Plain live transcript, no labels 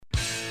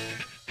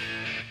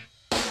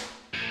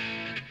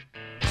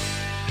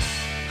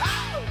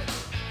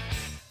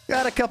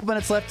Got a couple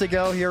minutes left to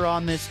go here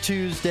on this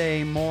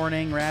Tuesday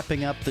morning,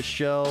 wrapping up the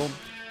show.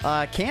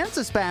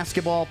 Kansas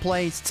basketball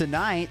plays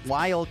tonight.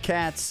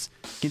 Wildcats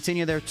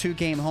continue their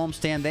two-game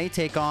homestand. They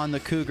take on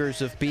the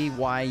Cougars of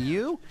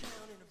BYU.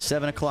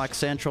 7 o'clock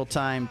Central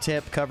Time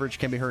tip. Coverage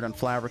can be heard on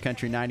Flower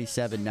Country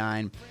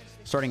 97.9.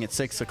 Starting at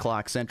 6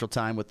 o'clock Central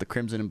Time with the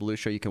Crimson and Blue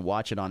Show. You can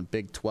watch it on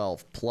Big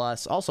 12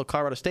 Plus. Also,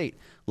 Colorado State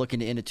looking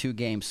to end a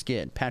two-game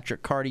skid.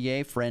 Patrick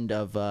Cartier, friend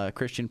of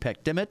Christian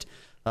Peck-Dimmitt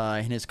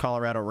and his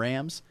Colorado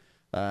Rams.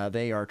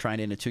 They are trying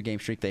to end a two-game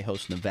streak. They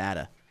host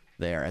Nevada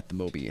there at the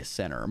Moby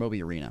Center, or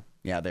Moby Arena.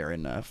 Yeah, they're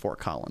in Fort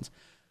Collins.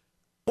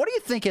 What do you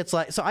think it's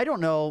like? So I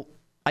don't know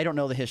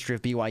the history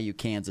of BYU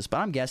Kansas, but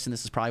I'm guessing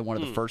this is probably one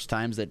of the first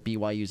times that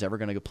BYU is ever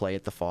going to go play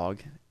at the Phog.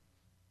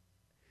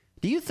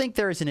 Do you think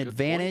there is an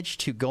advantage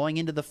to going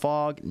into the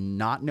Phog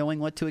not knowing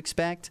what to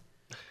expect,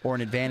 or an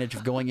advantage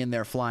of going in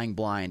there flying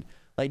blind?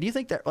 Like, do you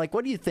think that? Like,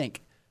 what do you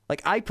think?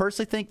 Like, I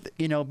personally think that,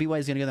 BYU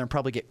is going to go there and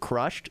probably get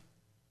crushed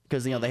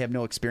because they have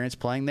no experience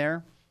playing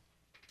there.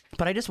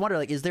 But I just wonder,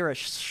 like, is there a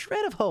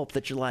shred of hope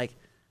that you're like,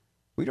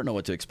 we don't know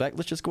what to expect,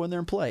 let's just go in there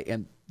and play,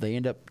 and they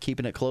end up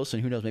keeping it close,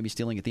 and who knows, maybe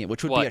stealing at the end,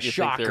 which would be a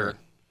shocker.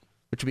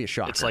 Which would be a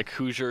shocker. It's like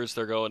Hoosiers,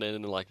 they're going in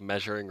and like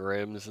measuring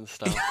rims and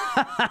stuff.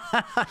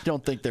 I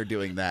don't think they're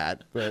doing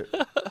that, but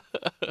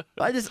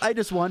I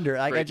just wonder.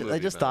 I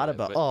just thought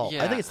about.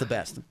 I think it's the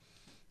best.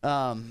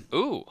 I don't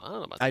know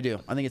about that. I do.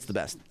 I think it's the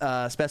best.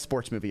 It's the best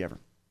sports movie ever.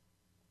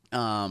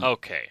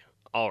 Okay.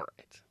 All right.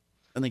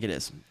 I think it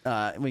is.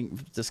 We can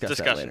discuss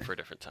that later. For a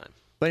different time.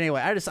 But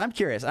anyway, I'm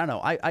curious. I don't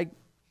know.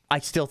 I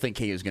still think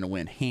KU is going to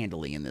win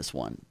handily in this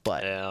one,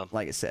 but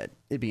like I said,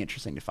 it'd be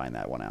interesting to find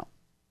that one out.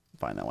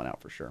 Find that one out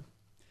for sure.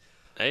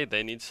 Hey,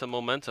 they need some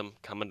momentum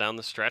coming down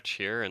the stretch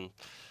here, and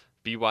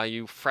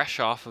BYU fresh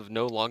off of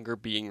no longer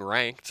being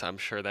ranked. I'm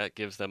sure that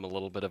gives them a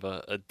little bit of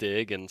a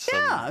dig and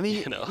some,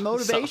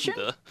 motivation,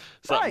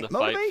 something to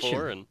fight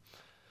for. And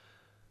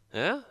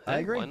I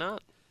agree. Why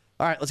not?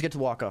 All right, let's get to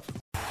walk-off.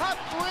 A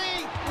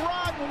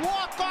three-run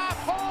walk-off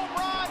home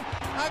run,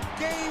 a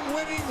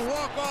game-winning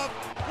walk-off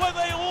with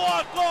a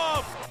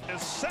walk-off.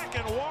 His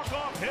second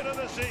walk-off hit of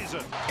the season.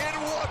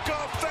 In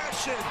walk-off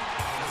fashion,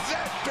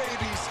 that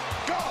baby's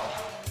go.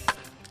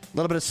 A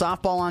little bit of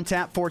softball on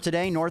tap for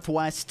today.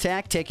 Northwest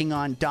Tech taking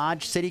on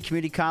Dodge City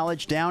Community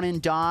College down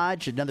in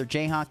Dodge. Another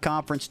Jayhawk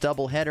Conference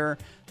doubleheader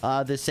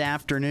this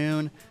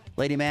afternoon.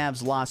 Lady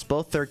Mavs lost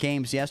both their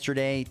games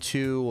yesterday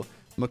to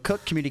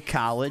McCook Community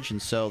College,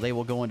 and so they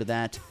will go into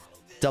that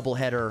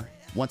doubleheader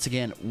once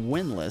again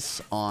winless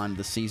on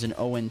the season,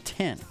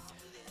 0-10.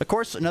 Of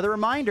course, another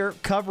reminder,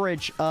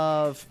 coverage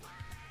of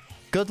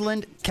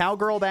Goodland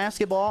Cowgirl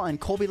basketball and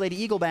Colby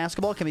Lady Eagle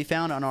basketball can be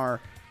found on our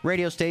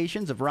radio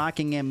stations of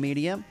Rockingham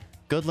Media.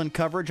 Goodland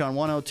coverage on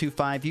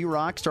 102.5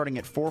 U-Rock starting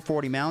at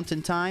 4:40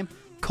 Mountain Time.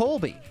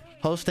 Colby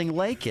hosting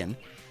Lakin.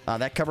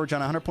 That coverage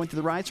on 100.3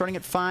 The Ride starting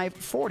at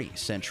 5:40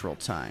 Central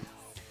Time.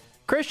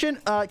 Christian,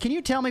 can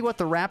you tell me what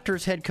the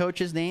Raptors head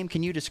coach's name?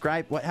 Can you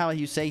describe how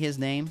you say his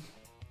name?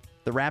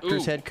 The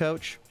Raptors head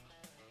coach?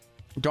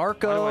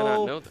 Darko. Why do I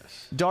not know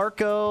this?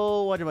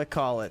 Darko, what do I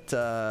call it?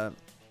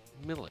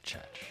 Milicic.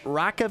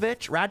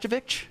 Rakovic?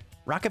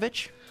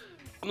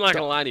 I'm not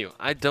going to lie to you.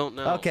 I don't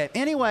know. Okay.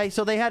 Anyway,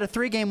 so they had a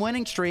 3-game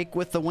winning streak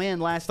with the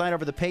win last night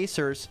over the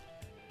Pacers.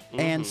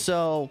 And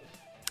so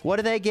what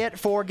do they get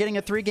for getting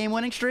a 3-game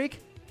winning streak?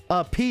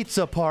 A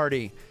pizza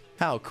party.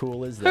 How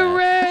cool is that?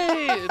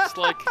 Hooray! It's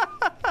like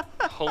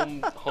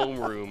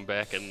homeroom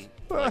back in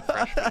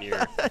freshman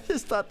year. I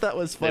just thought that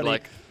was funny. They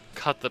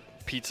cut the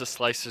pizza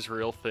slices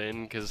real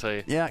thin because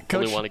they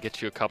only want to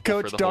get you a couple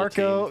Coach for the whole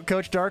team.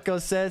 Coach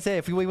Darko says, "Hey,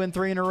 if we win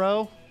 3 in a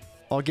row,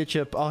 I'll get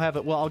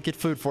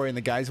food for you." And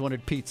the guys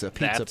wanted pizza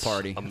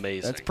party.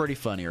 Amazing. That's pretty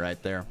funny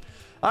right there.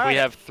 We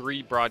have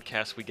 3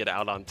 broadcasts we get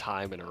out on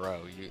time in a row.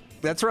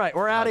 That's right.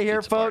 We're out of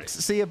here, folks.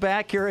 See you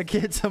back here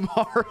again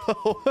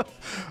tomorrow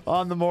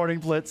on the Morning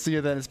Blitz. See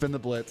you then. It's been the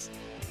Blitz.